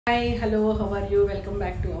Hi, hello, how are you? Welcome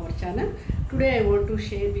back to our channel. Today I want to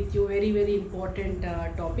share with you very important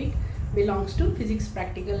topic belongs to physics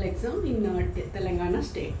practical exam in Telangana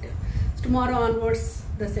state. So tomorrow onwards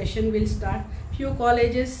the session will start. Few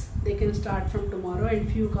colleges they can start from tomorrow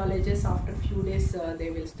and few colleges after few days they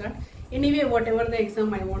will start. Anyway, whatever the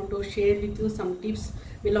exam, I want to share with you some tips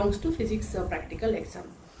belongs to physics practical exam.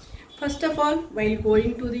 First of all, while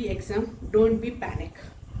going to the exam, don't be panic.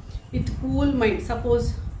 With cool mind,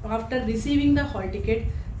 suppose after receiving the hall ticket,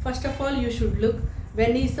 first of all you should look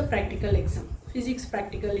when is the practical exam. Physics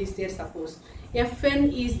practical is there, suppose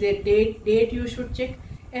FN is there, date you should check.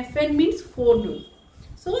 FN means forenoon.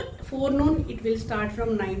 So forenoon it will start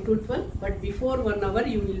from 9 to 12, but before 1 hour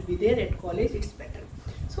you will be there at college, it's better.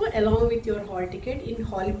 So along with your hall ticket, in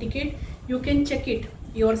hall ticket you can check it,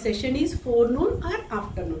 your session is forenoon or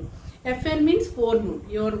afternoon. FN means forenoon,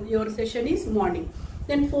 your session is morning.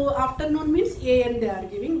 Then for afternoon means AN they are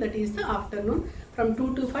giving, that is the afternoon from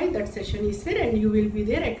 2 to 5 that session is there and you will be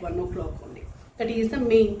there at 1 o'clock only. That is the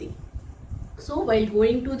main thing. So while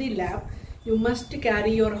going to the lab, you must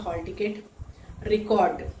carry your hall ticket,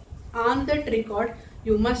 record. On that record,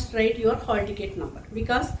 you must write your hall ticket number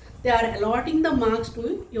because they are allotting the marks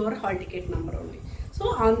to your hall ticket number only.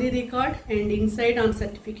 So on the record and inside on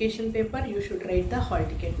certification paper, you should write the hall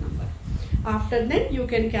ticket number. After that, you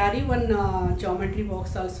can carry one geometry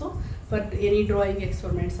box also for any drawing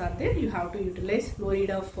experiments are there. You have to utilize, no need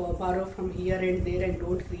of borrow from here and there and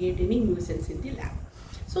don't create any nuisance in the lab.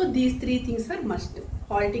 So these three things are must.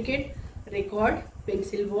 Hall ticket, record,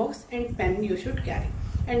 pencil box and pen you should carry.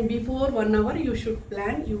 And before 1 hour you should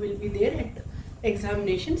plan, you will be there at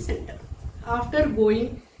examination center. After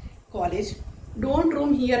going college, don't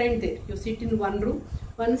roam here and there. You sit in one room.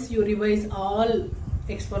 Once you revise all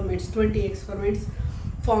experiments, 20 experiments,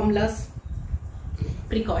 formulas,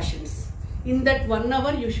 precautions. In that 1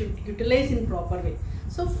 hour you should utilize in proper way.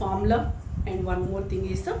 So formula and one more thing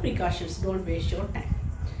is the precautions. Don't waste your time.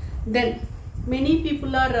 Then many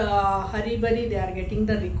people are hurry-burry, they are getting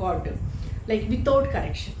the record like without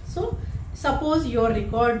correction. So suppose your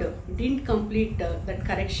record didn't complete that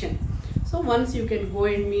correction. So once you can go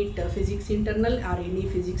and meet physics internal or any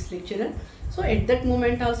physics lecturer. So at that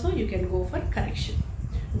moment also you can go for correction.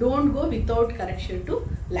 Don't go without correction to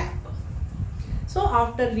lab. So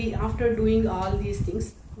after doing all these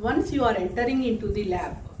things, once you are entering into the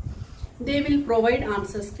lab, they will provide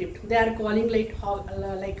answer script. They are calling like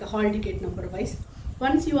a hall ticket number wise.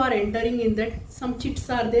 Once you are entering in that, some chits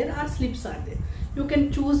are there or slips are there. You can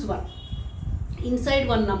choose one. Inside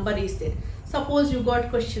one number is there. Suppose you got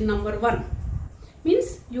question number 1.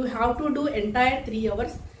 Means you have to do entire 3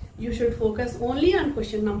 hours. You should focus only on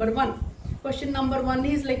question number 1. Question number 1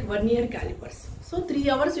 is like vernier calipers. So 3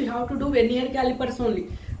 hours you have to do vernier calipers only.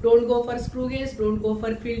 Don't go for screw gauge, don't go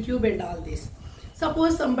for field tube and all this.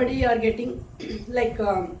 Suppose somebody are getting like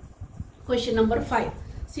question number 5.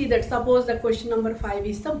 See that suppose the question number 5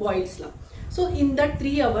 is the Boyle's law. So in that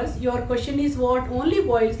 3 hours your question is what? Only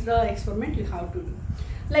Boyle's law experiment you have to do.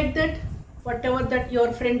 Like that, whatever that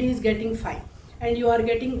your friend is getting 5 and you are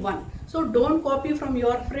getting 1. So don't copy from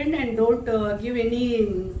your friend and don't give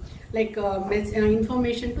any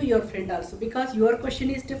information to your friend also, because your question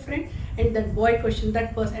is different and that boy question,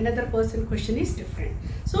 that person, another person question is different.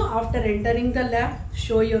 So after entering the lab,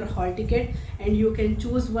 show your hall ticket and you can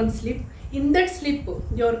choose one slip. In that slip,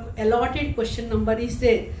 your allotted question number is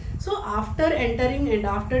there. So after entering and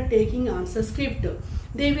after taking answer script,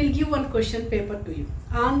 they will give one question paper to you.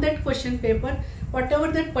 On that question paper, whatever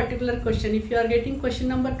that particular question, if you are getting question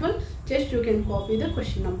number 12, just you can copy the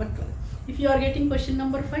question number 12. If you are getting question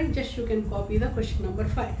number 5, just you can copy the question number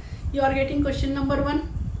 5. You are getting question number 1,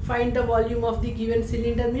 find the volume of the given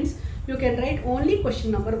cylinder, means you can write only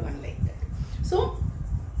question number 1 like that. So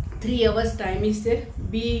 3 hours time is there.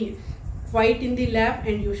 Be quiet in the lab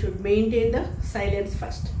and you should maintain the silence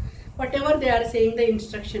first. Whatever they are saying the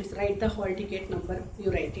instructions, write the hall ticket number,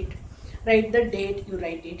 you write it. Write the date, you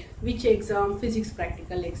write it. Which exam? Physics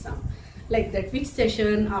practical exam. Like that, which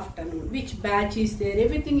session, afternoon, which batch is there,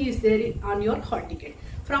 everything is there on your hall ticket.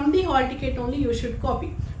 From the hall ticket only you should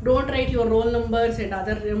copy. Don't write your roll numbers and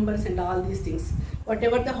other numbers and all these things.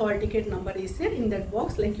 Whatever the hall ticket number is there in that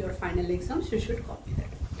box, like your final exams, you should copy that.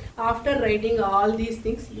 After writing all these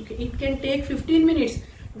things, it can take 15 minutes.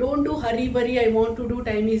 Don't do hurry-burry, I want to do,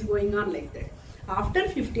 time is going on like that. After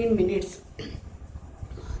 15 minutes,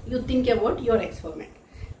 you think about your experiment.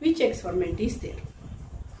 Which experiment is there?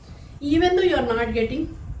 Even though you are not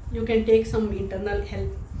getting, you can take some internal help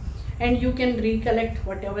and you can recollect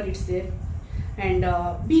whatever it's there and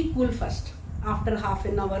be cool first. After half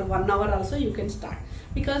an hour, 1 hour also you can start.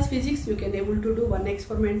 because physics you can able to do one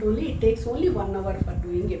experiment only. It takes only 1 hour for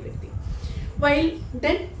doing everything. While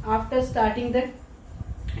then after starting that,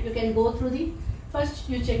 you can go through the first,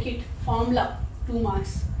 you check it, formula 2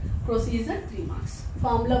 marks, procedure 3 marks,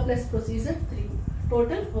 formula plus procedure 3,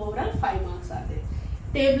 total overall 5 marks are there.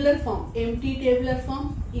 Tabular form, empty tabular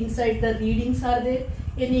form, inside the readings are there,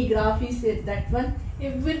 any graph is there, that one,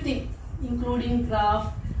 everything including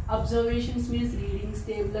graph, observations means readings,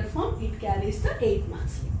 tabular form, it carries the 8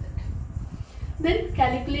 marks like that. Then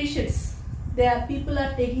calculations, people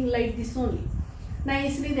are taking like this only.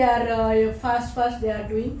 Nicely they are fast they are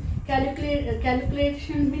doing.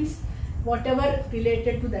 Calculation means whatever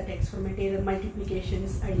related to that experiment, either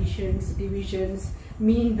multiplications, additions, divisions,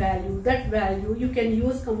 mean value, that value, you can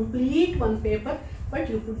use complete one paper, but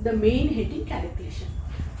you put the main heading calculation.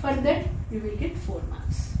 For that you will get 4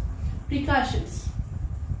 marks. Precautions,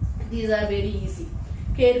 these are very easy.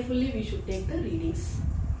 Carefully we should take the readings.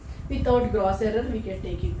 Without gross error we can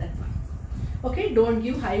take it, that one. Okay, don't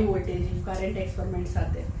give high voltage if current experiments are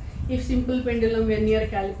there. If simple pendulum, vernier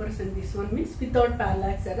calipers, and this one means without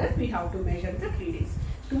parallax error we have to measure the readings.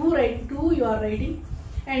 2 you are writing,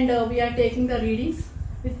 and we are taking the readings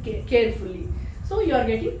with carefully. So you are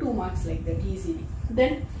getting 2 marks like that easily.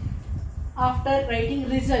 Then after writing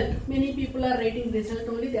result, many people are writing result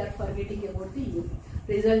only, they are forgetting about the unit.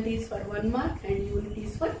 Result is for 1 mark and unit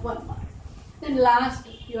is for 1 mark. Then last,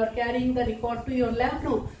 you are carrying the record to your lab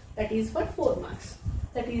now, that is for 4 marks.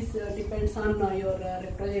 That is depends on your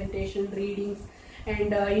representation, readings,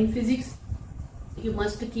 and in physics you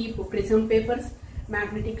must keep prism papers,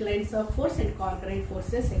 magnetic lines of force, and concurrent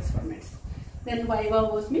forces experiments. Then viva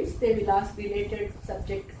voce means they will ask related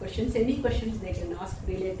subject questions, any questions they can ask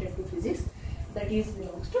related to physics, that is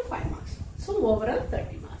belongs to 5 marks. So overall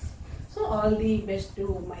 30 marks. So all the best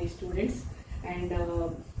to my students, and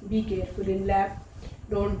be careful in lab,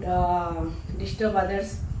 don't disturb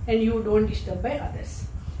others, and you don't disturb by others.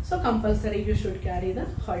 So compulsory you should carry the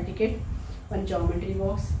hall ticket, one geometry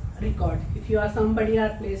box, record. If you are somebody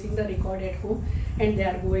are placing the record at home and they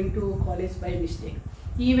are going to college by mistake,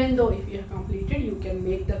 even though if you have completed, you can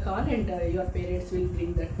make the call and your parents will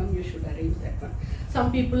bring that one, you should arrange that one.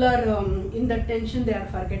 Some people are in the tension, they are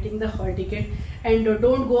forgetting the hall ticket, and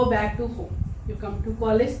don't go back to home. You come to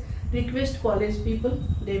college, request college people,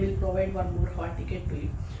 they will provide one more hall ticket to you.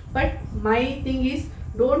 But my thing is,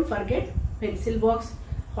 don't forget pencil box,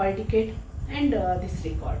 hall ticket, and this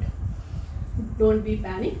record. Don't be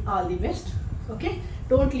panic. All the best. Okay,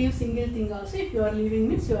 don't leave single thing also. If you are leaving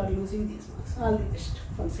means you are losing these marks. All the best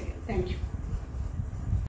once again. Thank you.